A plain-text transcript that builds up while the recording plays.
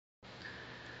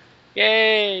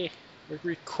Yay! We're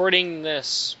recording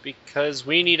this because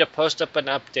we need to post up an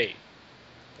update.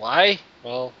 Why?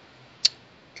 Well,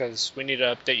 because we need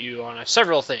to update you on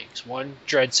several things. One,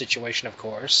 dread situation, of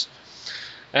course.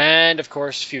 And, of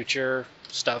course, future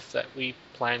stuff that we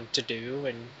plan to do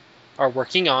and are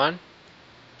working on.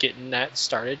 Getting that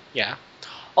started. Yeah.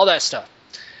 All that stuff.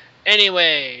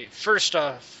 Anyway, first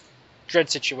off, dread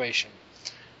situation.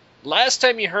 Last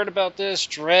time you heard about this,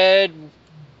 Dread,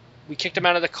 we kicked him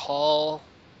out of the call.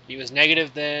 He was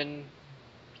negative then.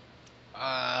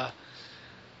 Uh,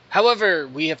 However,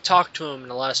 we have talked to him in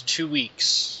the last 2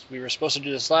 weeks. We were supposed to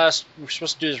do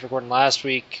this recording last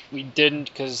week. We didn't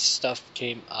because stuff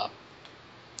came up.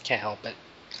 Can't help it.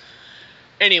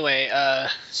 Anyway,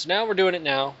 so now we're doing it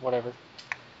now. Whatever.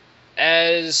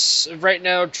 As of right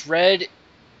now, Dread,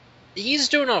 he's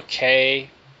doing okay.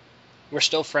 We're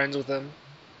still friends with him.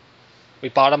 We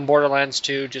bought him Borderlands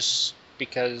 2 just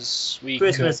because we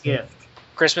could. Christmas gift.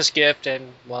 Christmas gift,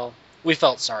 and, well, we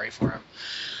felt sorry for him.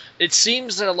 It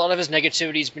seems that a lot of his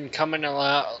negativity's been coming a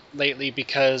lot lately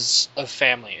because of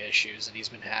family issues that he's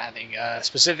been having.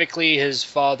 Specifically, his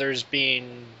father's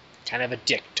being kind of a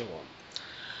dick to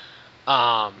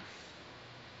him.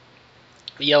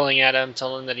 Yelling at him,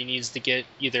 telling him that he needs to get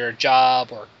either a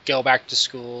job or go back to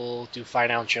school, do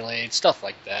financial aid, stuff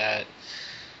like that.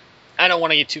 I don't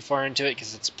want to get too far into it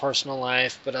because it's a personal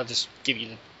life, but I'll just give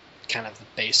you kind of the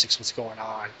basics, what's going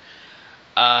on.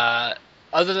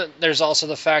 Other than, there's also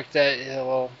the fact that,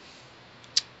 well,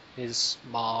 his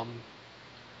mom,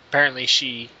 apparently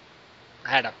she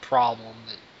had a problem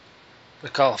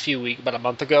about a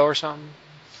month ago or something.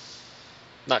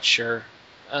 Not sure.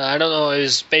 I don't know. It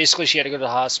was basically she had to go to the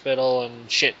hospital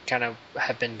and shit kind of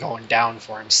have been going down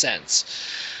for him since.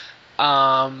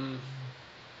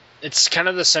 It's kind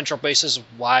of the central basis of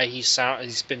why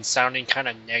he's been sounding kind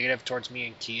of negative towards me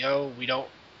and Keo.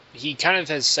 He kind of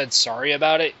has said sorry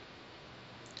about it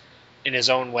in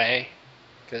his own way,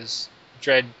 because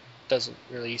Dredd doesn't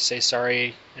really say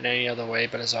sorry in any other way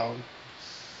but his own.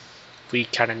 We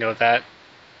kind of know that.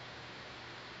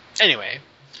 Anyway,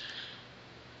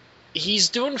 he's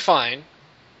doing fine.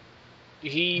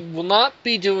 He will not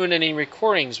be doing any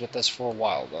recordings with us for a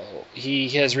while, though. He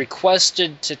has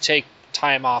requested to take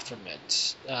time off from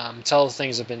it until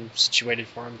things have been situated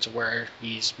for him to where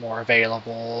he's more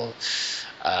available,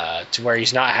 to where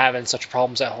he's not having such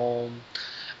problems at home.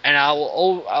 And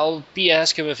I'll be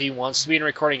asking him if he wants to be in a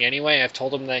recording anyway. I've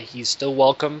told him that he's still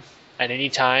welcome at any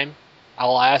time.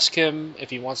 I'll ask him if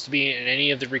he wants to be in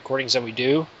any of the recordings that we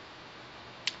do.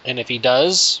 And if he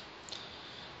does,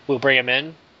 we'll bring him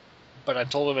in. But I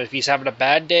told him if he's having a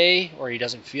bad day or he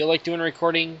doesn't feel like doing a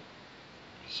recording,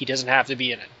 he doesn't have to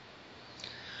be in it.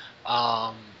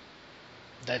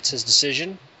 That's his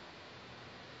decision.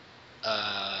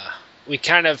 We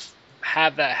kind of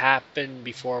have that happen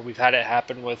before. We've had it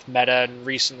happen with Meta, and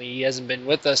recently he hasn't been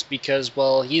with us because,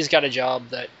 well, he's got a job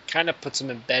that kind of puts him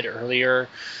in bed earlier,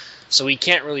 so he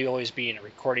can't really always be in a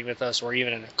recording with us or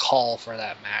even in a call for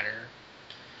that matter.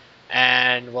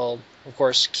 And, well, of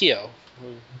course, Keo,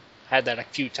 who had that a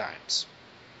few times.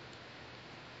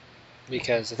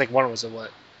 Because I think one was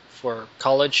for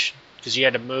college, because you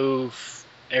had to move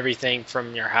everything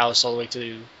from your house all the way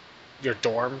to your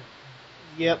dorm,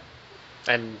 Yep.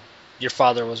 and your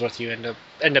father was with you, end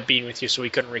up being with you, so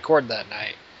we couldn't record that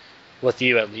night with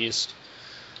you at least.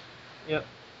 Yep.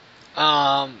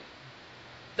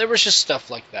 There was just stuff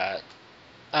like that.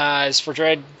 As for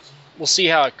Dread, we'll see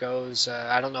how it goes.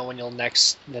 I don't know when the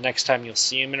next time you'll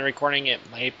see him in a recording. It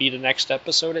might be the next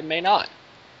episode. It may not.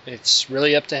 It's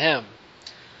really up to him.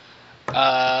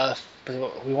 But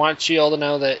we want you all to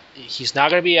know that he's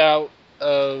not going to be out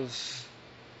of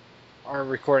our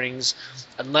recordings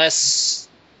unless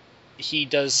he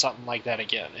does something like that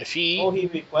again. If he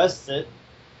requests it.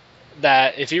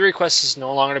 if he requests us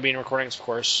no longer to be in recordings, of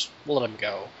course, we'll let him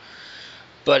go.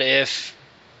 But if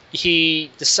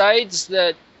he decides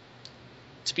that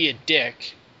to be a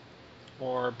dick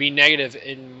or be negative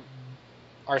in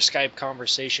our Skype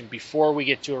conversation before we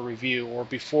get to a review or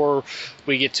before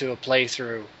we get to a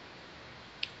playthrough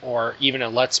or even a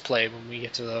let's play when we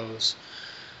get to those,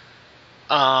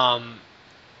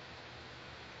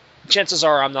 chances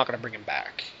are I'm not going to bring him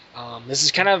back. This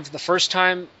is kind of the first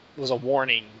time was a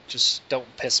warning. Just don't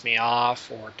piss me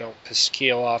off or don't piss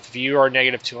Keo off. If you are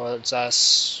negative towards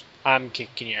us, I'm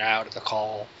kicking you out of the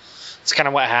call. It's kind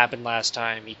of what happened last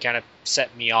time. He kind of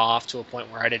set me off to a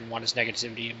point where I didn't want his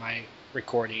negativity in my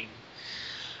recording.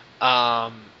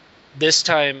 This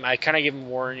time I kind of gave him a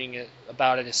warning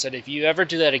about it. I said, if you ever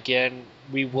do that again,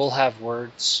 we will have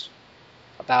words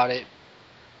about it,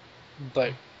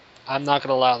 but I'm not going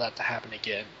to allow that to happen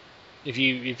again. If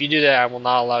you do that, I will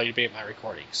not allow you to be in my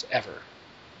recordings ever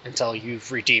until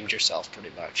you've redeemed yourself, pretty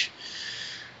much.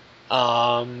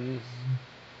 And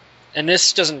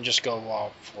this doesn't just go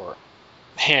well for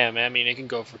him. I mean, it can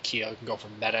go for Keo, it can go for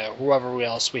Meta, whoever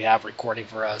else we have recording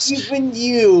for us. Even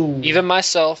you. Even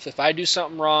myself, if I do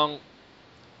something wrong,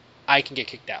 I can get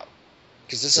kicked out.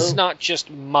 Because this is not just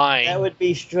mine. That would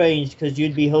be strange, because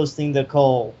you'd be hosting the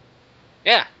call.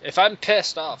 Yeah, if I'm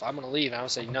pissed off, I'm going to leave. And I'm going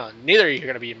to say, no, neither of you are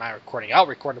going to be in my recording. I'll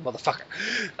record the motherfucker.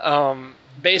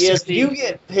 Basically, Yes, you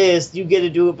get pissed, you get to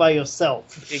do it by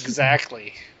yourself.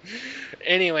 Exactly.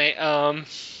 Anyway,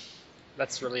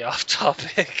 that's really off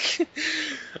topic.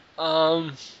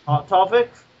 Hot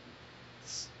topic?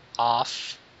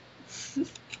 Off.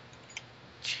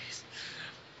 Jeez.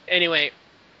 Anyway,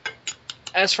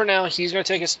 as for now, he's going to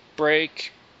take his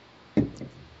break.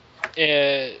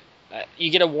 You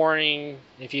get a warning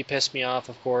if you piss me off,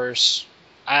 of course.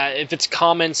 If it's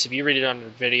comments, if you read it on the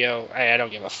video, I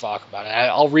don't give a fuck about it.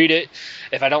 I'll read it.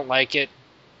 If I don't like it,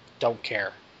 don't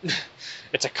care.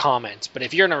 It's a comment. But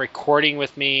if you're in a recording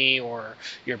with me or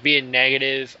you're being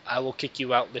negative, I will kick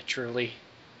you out literally.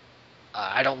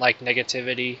 I don't like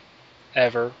negativity,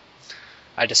 ever.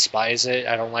 I despise it.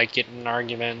 I don't like getting in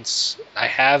arguments. I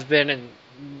have been, and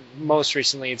most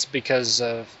recently it's because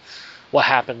of what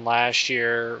happened last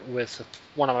year with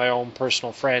one of my own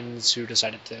personal friends who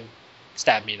decided to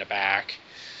stab me in the back.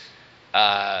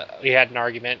 We had an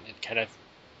argument. It kind of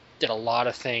did a lot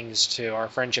of things to our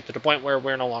friendship to the point where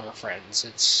we're no longer friends.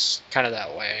 It's kind of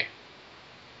that way.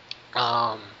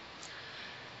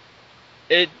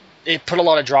 It put a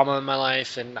lot of drama in my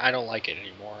life, and I don't like it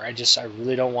anymore. I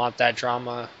really don't want that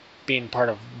drama being part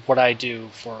of what I do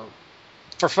for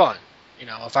fun. You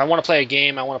know, if I want to play a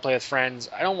game, I want to play with friends.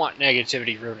 I don't want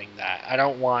negativity ruining that. I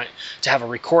don't want to have a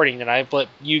recording that I let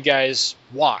you guys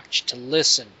watch, to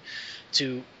listen,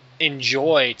 to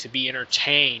enjoy, to be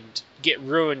entertained, get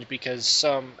ruined because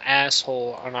some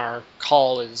asshole on our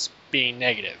call is being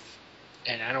negative.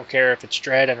 And I don't care if it's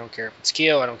Dread, I don't care if it's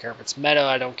Keo, I don't care if it's Meta,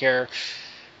 I don't care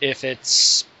if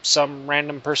it's some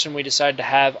random person we decide to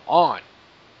have on.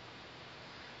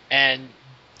 And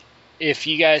if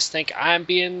you guys think I'm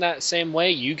being that same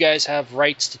way, you guys have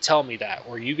rights to tell me that,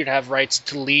 or you could have rights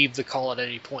to leave the call at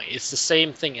any point. It's the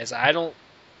same thing as I don't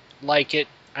like it,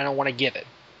 I don't want to give it.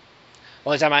 The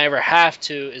only time I ever have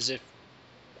to is if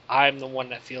I'm the one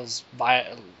that feels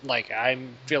like I'm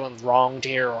feeling wronged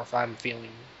here, or if I'm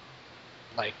feeling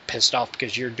like pissed off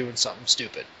because you're doing something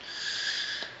stupid.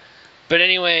 But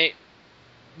anyway,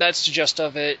 that's the gist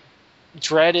of it.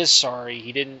 Dread is sorry.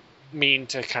 He didn't mean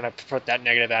to kind of put that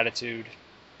negative attitude.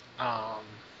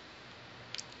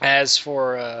 As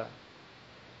for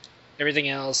everything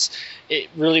else, it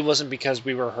really wasn't because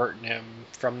we were hurting him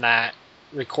from that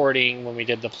recording when we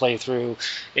did the playthrough.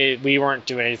 We weren't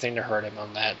doing anything to hurt him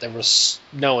on that. There was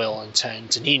no ill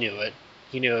intent, and he knew it.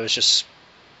 He knew it was just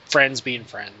friends being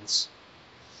friends.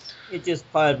 It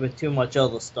just piled with too much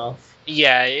other stuff.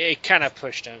 Yeah, it kind of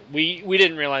pushed him. We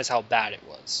didn't realize how bad it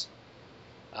was.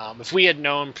 If we had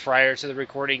known prior to the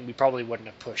recording, we probably wouldn't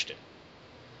have pushed it.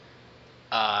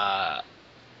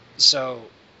 So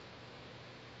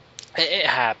it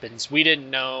happens. We didn't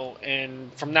know,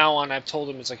 and from now on, I've told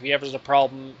him, it's like, if he ever has a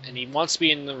problem and he wants to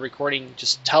be in the recording,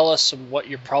 just tell us what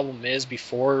your problem is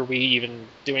before we even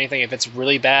do anything. If it's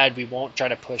really bad, we won't try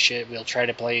to push it. We'll try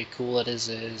to play it cool as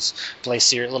is, play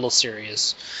a little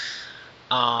serious.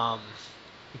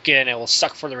 Again, it will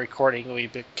suck for the recording. We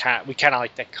kind of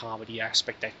like that comedy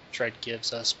aspect that Dread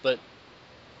gives us, but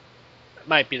it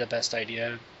might be the best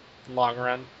idea in the long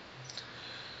run.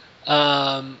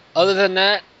 Other than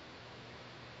that,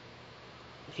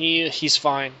 he's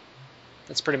fine.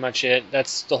 That's pretty much it.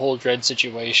 That's the whole Dread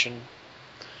situation.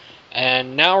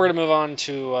 And now we're going to move on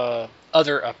to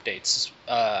other updates.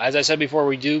 As I said before,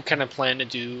 we do kind of plan to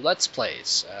do Let's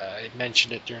Plays. I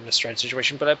mentioned it during the Dread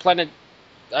situation, but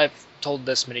I've told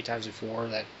this many times before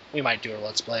that we might do a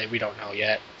Let's Play. We don't know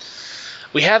yet.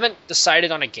 We haven't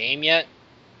decided on a game yet,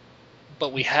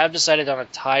 but we have decided on a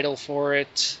title for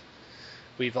it.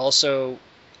 We've also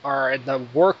are in the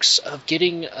works of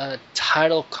getting a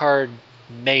title card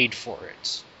made for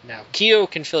it. Now, Keo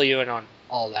can fill you in on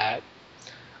all that.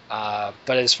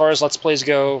 But as far as Let's Plays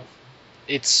go,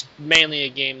 it's mainly a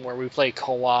game where we play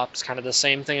co-op. It's kind of the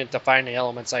same thing at Defying the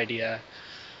Elements idea.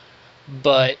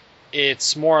 But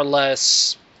it's more or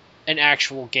less an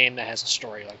actual game that has a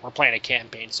story. Like, we're playing a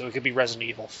campaign, so it could be Resident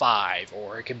Evil 5,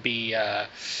 or it could be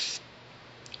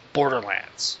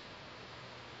Borderlands.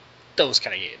 Those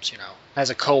kind of games, you know. Has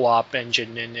a co-op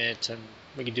engine in it, and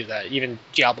we can do that. Even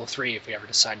Diablo 3, if we ever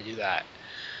decide to do that.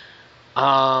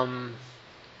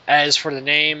 As for the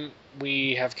name,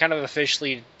 we have kind of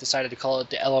officially decided to call it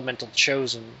the Elemental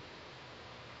Chosen.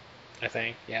 I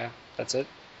think, yeah, that's it.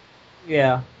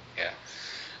 Yeah. Yeah,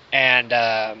 and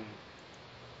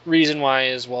reason why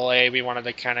is, well, we wanted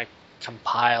to kind of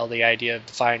compile the idea of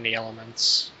defying the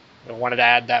elements. We wanted to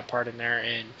add that part in there,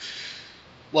 and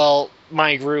well,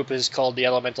 my group is called the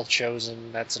Elemental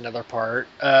Chosen. That's another part.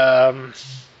 And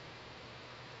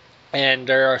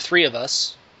there are three of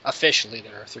us. Officially,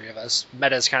 there are three of us.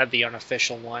 Meta is kind of the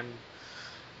unofficial one.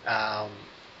 Um,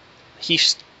 he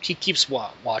keeps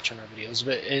watching our videos,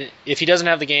 but if he doesn't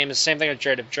have the game, it's the same thing with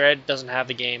Dread. If Dread doesn't have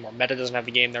the game or Meta doesn't have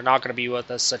the game, they're not going to be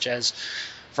with us. Such as,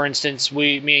 for instance,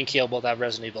 me and Keel both have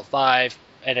Resident Evil 5,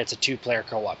 and it's a 2-player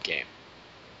co-op game.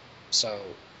 So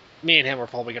me and him are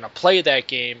probably going to play that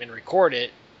game and record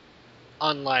it,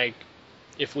 unlike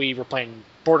if we were playing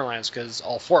Borderlands, because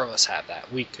all four of us have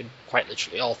that. We could quite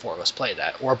literally all four of us play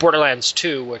that. Or Borderlands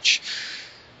 2, which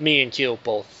me and Keel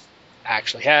both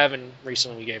actually have, and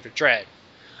recently we gave to Dread.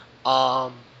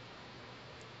 Of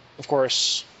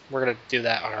course, we're going to do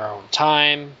that on our own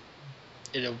time.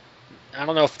 I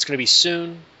don't know if it's going to be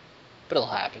soon, but it'll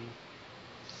happen.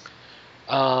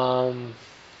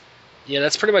 Yeah,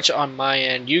 that's pretty much on my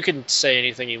end. You can say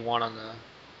anything you want on the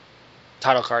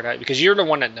title card, because you're the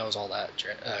one that knows all that,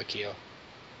 Keo.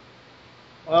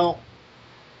 Well,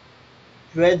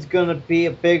 Dread's gonna be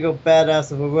a bigger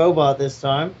badass of a robot this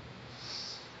time.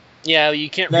 Yeah, you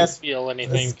can't reveal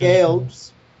anything.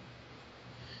 Scales.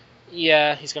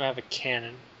 Yeah, he's gonna have a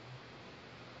cannon.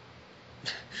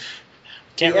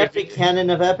 The epic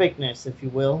cannon of epicness, if you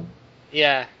will.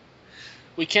 Yeah.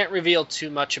 We can't reveal too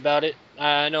much about it.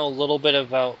 I know a little bit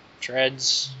about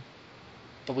Dreads,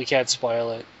 but we can't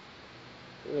spoil it.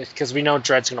 Because we know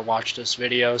Dread's going to watch this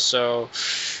video, so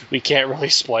we can't really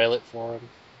spoil it for him.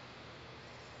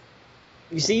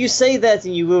 You see, you say that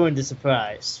and you ruined the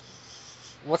surprise.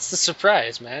 What's the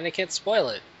surprise, man? I can't spoil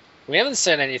it. We haven't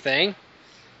said anything.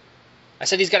 I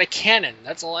said he's got a cannon.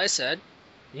 That's all I said.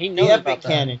 He knows the about epic that.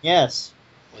 Cannon, yes.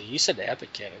 Well, you said the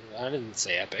epic cannon. I didn't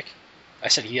say epic. I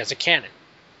said he has a cannon.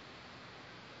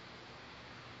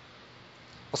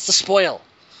 What's the spoil?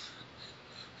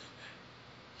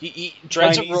 He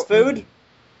Dread's Chinese food?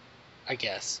 I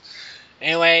guess.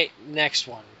 Anyway, next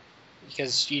one.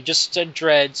 Because you just said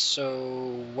Dread,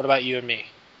 so what about you and me?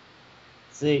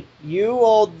 See, you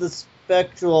hold the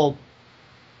spectral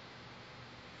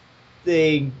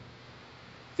thing,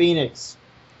 Phoenix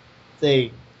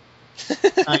thing,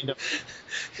 kind of.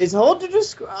 It's hard to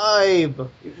describe.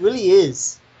 It really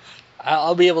is.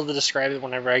 I'll be able to describe it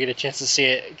whenever I get a chance to see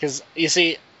it. Because, you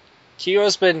see,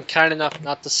 Kyo's been kind enough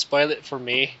not to spoil it for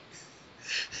me.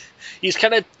 He's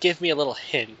kind of give me a little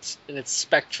hint, and it's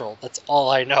spectral. That's all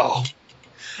I know.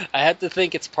 I have to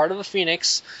think it's part of a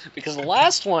phoenix, because the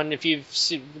last one, if you've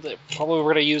seen, probably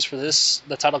we're going to use for this,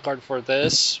 the title card for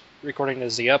this recording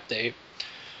is the update.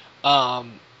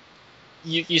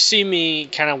 You see me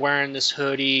kind of wearing this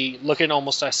hoodie, looking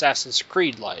almost Assassin's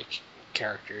Creed-like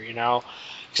character, you know?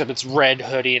 Except it's red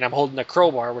hoodie, and I'm holding a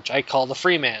crowbar, which I call the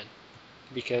Freeman.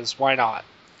 Because why not?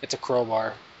 It's a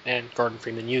crowbar, and Gordon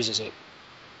Freeman uses it.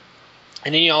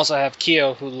 And then you also have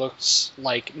Keo, who looks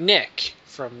like Nick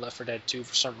from Left 4 Dead 2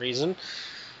 for some reason,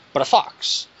 but a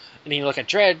fox. And then you look at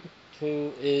Dread,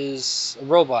 who is a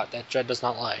robot that Dread does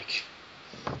not like.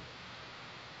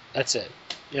 That's it,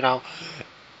 you know?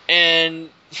 And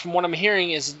from what I'm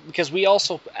hearing is, because we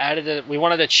also added it, we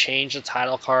wanted to change the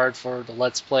title card for the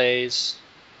Let's Plays.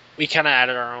 We kind of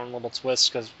added our own little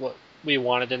twist, because what we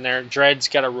wanted in there. Dread's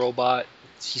got a robot.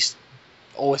 He's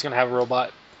always going to have a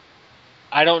robot.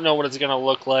 I don't know what it's going to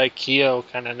look like. Keo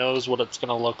kind of knows what it's going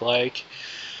to look like.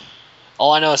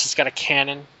 All I know is it's got a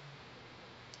cannon.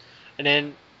 And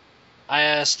then I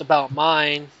asked about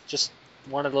mine, just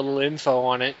wanted a little info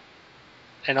on it.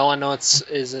 And all I know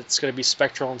is it's going to be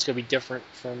spectral and it's going to be different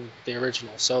from the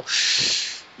original. So,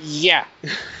 yeah.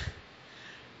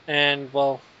 And,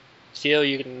 well, Keo,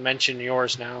 you can mention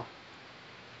yours now.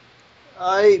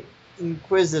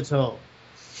 Inquisitor.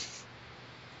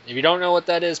 If you don't know what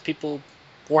that is, people,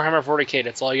 Warhammer 40k,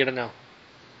 that's all you gotta know.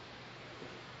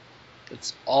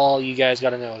 That's all you guys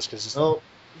gotta know is because. Oh,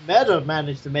 Meta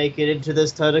managed to make it into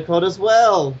this title card as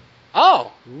well.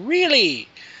 Oh, really?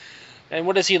 And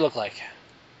what does he look like?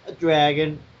 A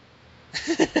dragon.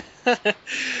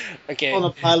 Okay. On a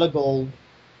pile of gold.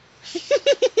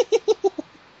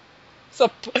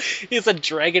 He's a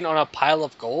dragon on a pile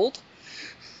of gold?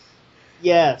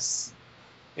 Yes.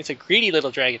 It's a greedy little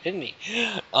dragon, isn't he?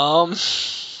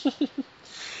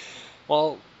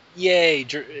 Well, yay.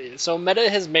 So Meta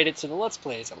has made it to the Let's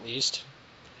Plays, at least.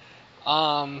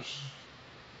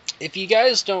 if you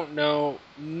guys don't know,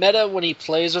 Meta, when he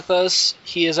plays with us,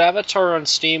 his avatar on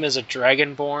Steam is a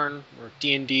Dragonborn, or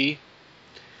D&D.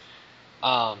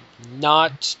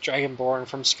 Not Dragonborn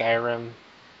from Skyrim.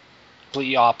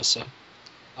 Completely opposite.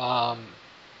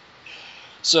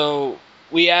 So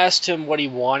we asked him what he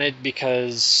wanted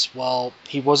because, well,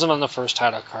 he wasn't on the first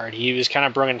title card. He was kind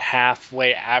of brought in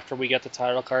halfway after we got the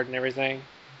title card and everything.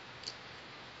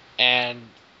 And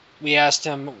we asked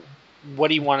him what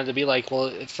he wanted to be like. Well,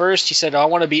 at first he said, I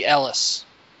want to be Ellis.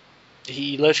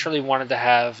 He literally wanted to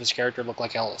have his character look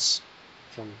like Ellis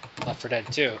from Left 4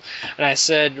 Dead 2. And I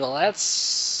said, well,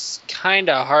 that's kind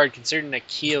of hard considering that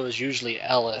Keo is usually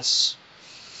Ellis.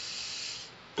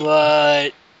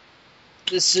 But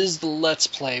this is the Let's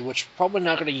Play, which we're probably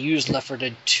not going to use Left 4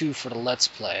 Dead 2 for the Let's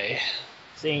Play.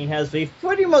 Seeing as we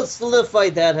pretty much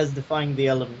solidified that as Defying the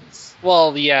Elements.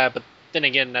 Well, yeah, but then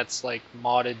again, that's like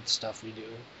modded stuff we do.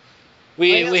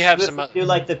 We have some... If you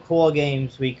like the core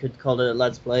games, we could call it a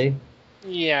Let's Play.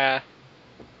 Yeah.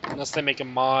 Unless they make a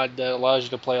mod that allows you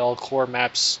to play all core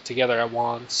maps together at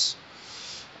once.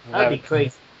 That'd be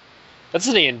crazy.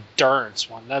 That's the endurance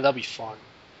one. That'll be fun.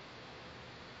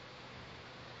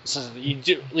 So you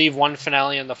do leave one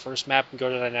finale on the first map and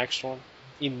go to the next one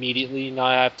immediately.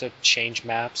 Not have to change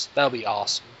maps. That'll be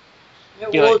awesome.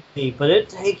 It would be, but it'd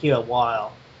take you a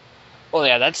while. Well,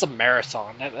 yeah, that's a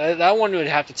marathon. That one would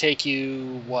have to take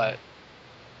you, what,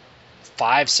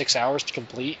 5-6 hours to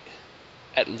complete?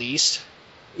 At least?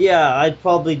 Yeah, I'd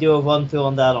probably do a run-through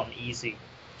on that on easy.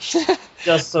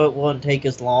 Just so it wouldn't take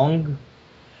as long.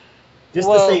 Just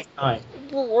to save time.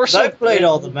 I played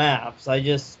all the maps. I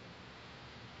just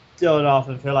don't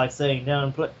often feel like sitting down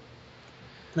and play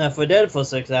Left 4 Dead for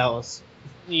 6 hours.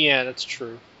 Yeah, that's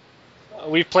true.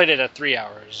 We've played it at 3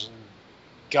 hours. And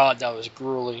God, that was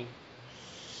grueling.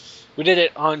 We did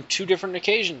it on 2 different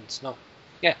occasions. No.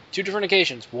 Yeah, 2 different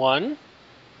occasions. One,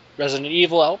 Resident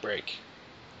Evil Outbreak.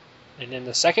 And then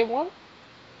the second one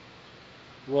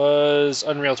was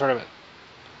Unreal Tournament.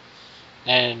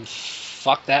 And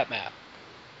fuck that map.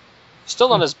 Still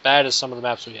not as bad as some of the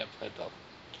maps we have played, though.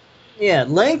 Yeah,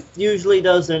 length usually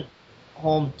doesn't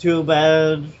home too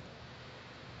bad.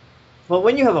 But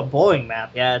when you have a boring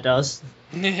map, yeah, it does.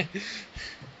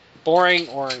 Boring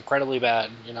or incredibly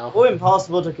bad, you know? Or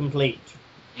impossible to complete.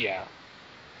 Yeah.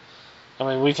 I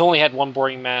mean, we've only had one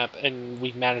boring map, and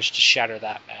we managed to shatter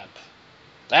that map.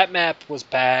 That map was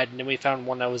bad, and then we found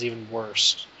one that was even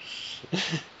worse.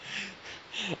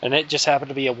 And it just happened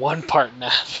to be a one-part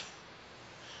map.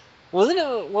 Wasn't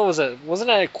it, what was it? Wasn't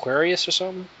it Aquarius or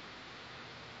something?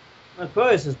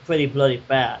 Aquarius is pretty bloody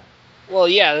bad. Well,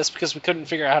 yeah, that's because we couldn't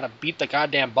figure out how to beat the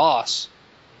goddamn boss.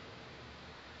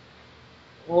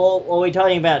 Well, were we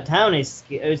talking about Town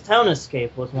Escape? It was Town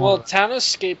Escape was one. Well, Town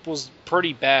Escape was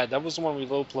pretty bad. That was the one we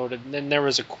low-uploaded. And then there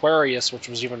was Aquarius, which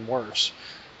was even worse.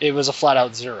 It was a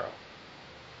flat-out 0.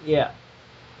 Yeah.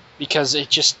 Because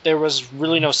there was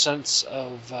really no sense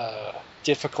of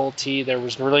difficulty. There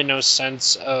was really no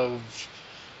sense of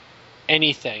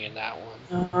anything in that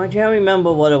one. I can't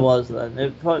remember what it was then.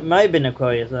 It might have been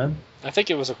Aquarius then. I think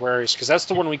it was Aquarius, because that's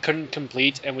the one we couldn't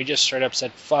complete, and we just straight up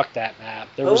said, fuck that map.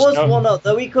 There was one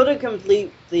that we couldn't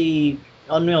complete the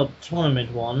Unreal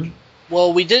Tournament one.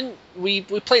 Well, we didn't. We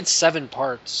played 7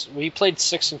 parts. We played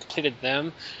 6 and completed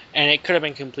them, and it could have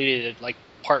been completed at like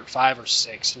part 5 or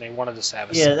 6, and they wanted us to have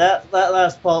a that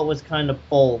last part was kind of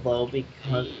full though,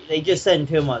 because they just sent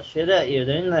too much shit at you,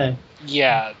 didn't they?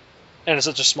 Yeah, and it's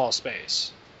such a small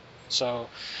space. So,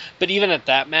 but even at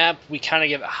that map, we kind of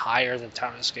give it higher than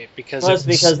Town Escape because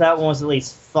because that one was at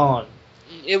least fun.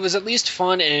 It was at least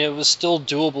fun, and it was still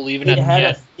doable even it had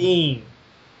a theme.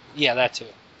 Yeah, that too.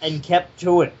 And kept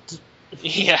to it.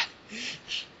 Yeah.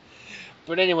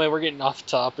 But anyway, we're getting off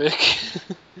topic.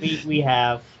 We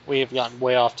have. We have gotten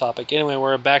way off topic. Anyway,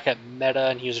 we're back at Meta,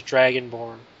 and he's a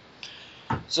Dragonborn.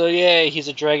 So yeah, he's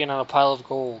a dragon on a pile of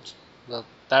gold. Well,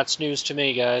 that's news to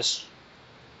me, guys.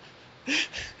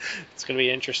 It's going to be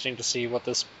interesting to see what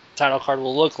this title card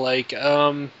will look like.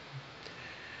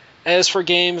 As for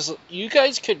games, you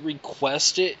guys could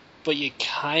request it, but you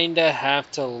kind of have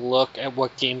to look at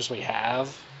what games we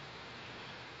have.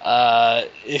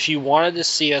 If you wanted to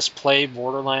see us play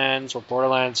Borderlands or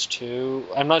Borderlands 2,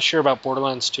 I'm not sure about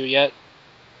Borderlands 2 yet,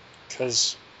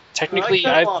 because technically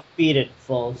I want to beat it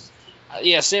first.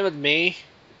 Yeah, same with me.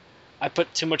 I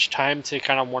put too much time to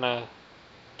kind of want to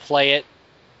play it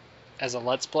as a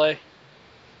Let's Play,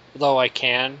 although I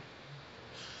can.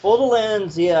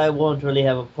 Borderlands, yeah, I won't really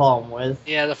have a problem with.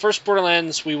 Yeah, the first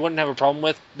Borderlands we wouldn't have a problem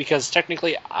with, because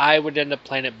technically I would end up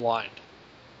playing it blind.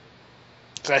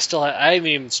 Because I haven't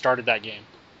even started that game,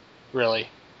 really.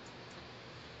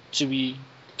 To be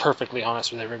perfectly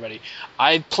honest with everybody.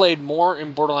 I played more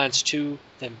in Borderlands 2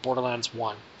 than Borderlands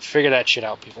 1. Figure that shit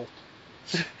out, people.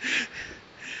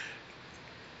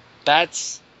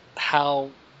 That's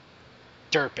how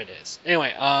derp it is.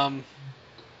 Anyway,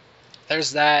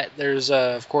 there's that. There's,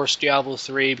 of course, Diablo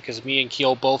 3, because me and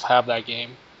Keel both have that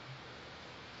game.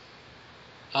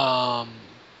 Does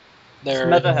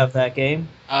Meta have that game?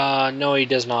 No, he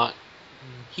does not.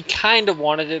 He kind of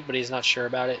wanted it, but he's not sure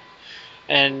about it.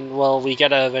 And, well, we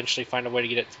gotta eventually find a way to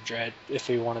get it for Dread if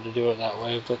we wanted to do it that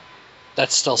way, but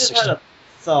that's still 60. I had a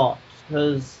thought,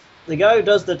 because the guy who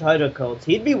does the title codes,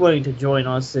 he'd be willing to join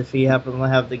us if he happened to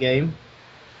have the game.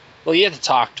 Well, you have to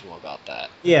talk to him about that.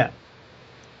 Yeah.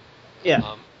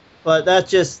 Yeah. But that's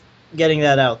just getting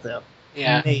that out there.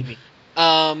 Yeah. Maybe.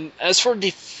 As for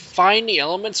Defying the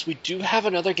Elements, we do have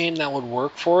another game that would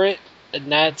work for it, and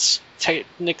that's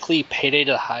technically Payday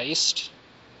the Heist.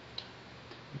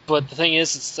 But the thing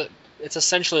is, it's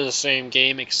essentially the same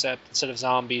game, except instead of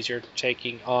zombies, you're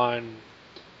taking on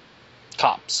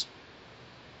cops.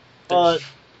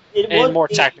 And more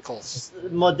tactical.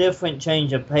 More different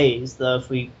change of pace, though, if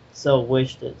we so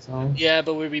wished it. So. Yeah,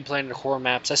 but we'd be playing the core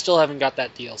maps. I still haven't got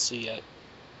that DLC yet.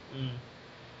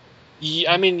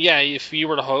 I mean, yeah, if you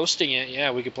were hosting it,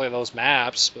 yeah, we could play those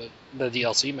maps, but the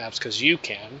DLC maps, because you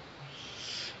can.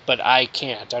 But I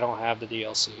can't. I don't have the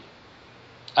DLC.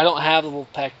 I don't have the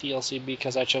Wolfpack DLC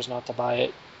because I chose not to buy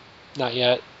it. Not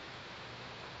yet.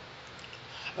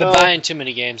 Been buying too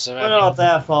many games. We're not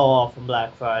that far off from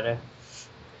Black Friday.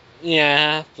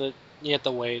 Yeah, but you have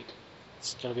to wait.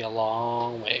 It's going to be a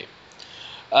long wait.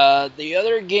 The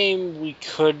other game we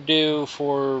could do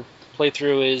for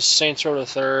playthrough is Saints Row the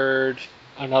Third.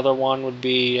 Another one would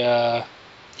be,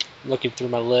 looking through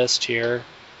my list here.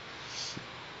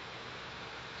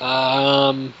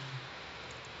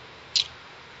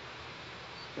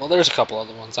 Well, there's a couple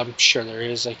other ones. I'm sure there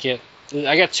is. I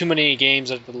got too many games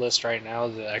on the list right now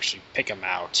to actually pick them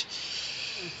out.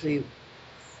 Let's see.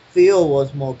 Fear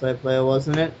was multiplayer,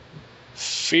 wasn't it?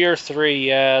 Fear 3,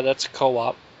 yeah, that's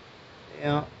co-op.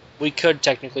 Yeah. We could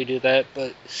technically do that,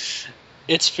 but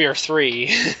it's Fear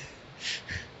 3.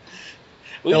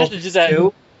 We have to do that.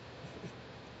 2?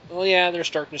 Well, yeah,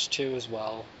 there's Darkness 2 as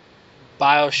well.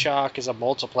 BioShock is a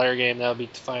multiplayer game. That would be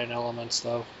Defying Elements,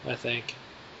 though, I think.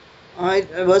 I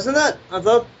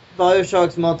thought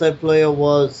BioShock's multiplayer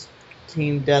was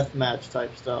team deathmatch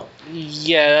type stuff.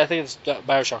 Yeah, I think it's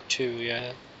BioShock 2,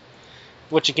 yeah.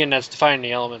 Which, again, that's Defying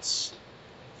the Elements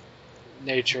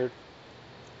nature.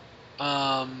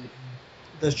 The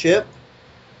ship?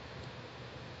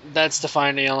 That's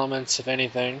Defying the Elements, if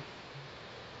anything.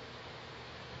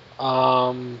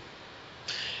 We're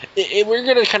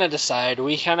going to kind of decide.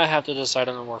 We kind of have to decide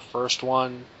on our first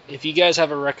one. If you guys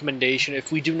have a recommendation,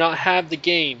 if we do not have the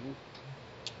game,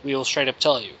 we will straight up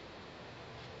tell you.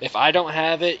 If I don't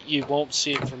have it, you won't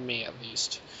see it from me, at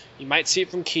least. You might see it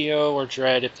from Keo or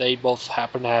Dread if they both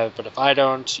happen to have it, but if I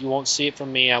don't, you won't see it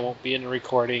from me. I won't be in the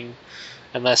recording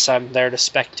unless I'm there to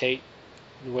spectate,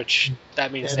 which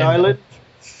that means... Dead Island?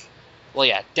 Well,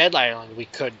 yeah, Dead Island we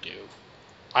could do.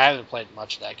 I haven't played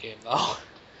much of that game, though.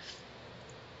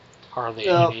 Hardly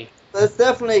any. That's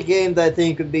definitely a game that I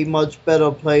think would be much better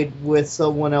played with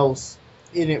someone else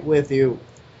in it with you.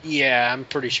 Yeah, I'm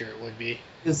pretty sure it would be.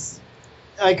 Because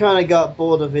I kind of got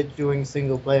bored of it doing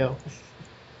single player.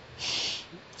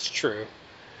 It's true.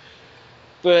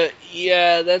 But,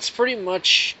 yeah, that's pretty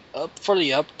much up for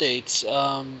the updates.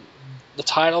 The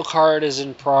title card is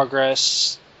in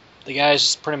progress. The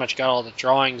guy's pretty much got all the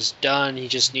drawings done. He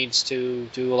just needs to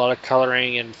do a lot of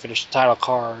coloring and finish the title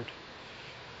card.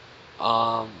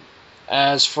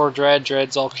 As for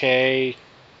Dread's okay.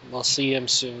 We'll see him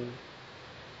soon.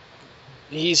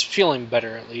 He's feeling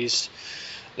better, at least.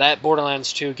 That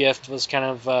Borderlands 2 gift was kind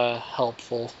of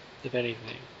helpful, if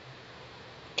anything.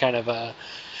 Kind of,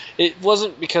 it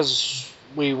wasn't because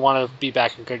we want to be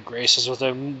back in good graces with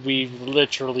him. We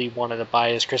literally wanted to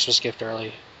buy his Christmas gift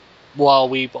early, while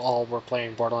we all were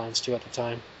playing Borderlands 2 at the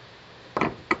time.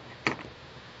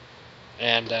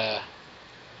 And,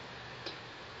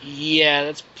 yeah,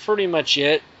 that's pretty much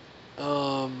it.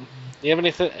 Do you have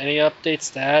any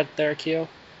updates to add there, Keo?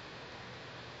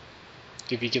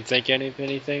 If you can think of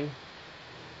anything?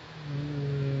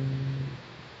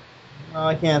 No,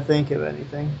 I can't think of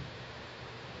anything.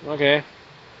 Okay.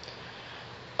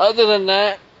 Other than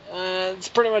that, that's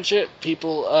pretty much it,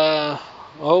 people. I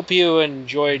hope you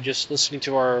enjoyed just listening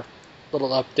to our little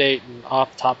update and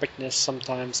off-topicness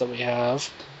sometimes that we have.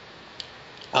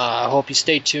 I hope you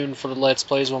stay tuned for the Let's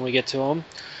Plays when we get to them.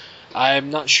 I'm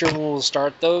not sure when we'll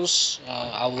start those.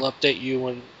 I will update you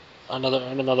in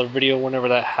another video whenever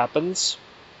that happens.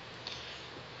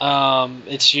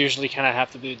 It's usually kind of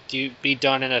have to be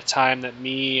done in a time that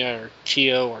me or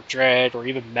Keo or Dread or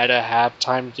even Meta have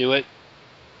time to do it.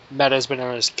 Meta's been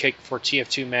on his kick for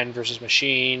TF2 men versus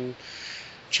machine.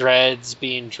 Dread's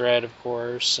being Dread, of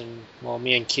course, and well,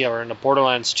 me and Keo are in a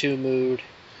Borderlands 2 mood.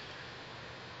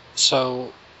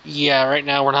 So yeah, right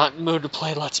now we're not in the mood to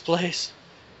play Let's Plays.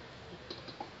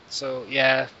 So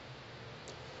yeah.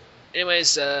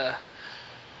 Anyways, I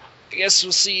guess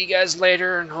we'll see you guys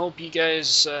later, and hope you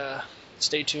guys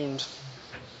stay tuned.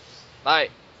 Bye.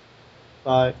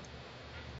 Bye.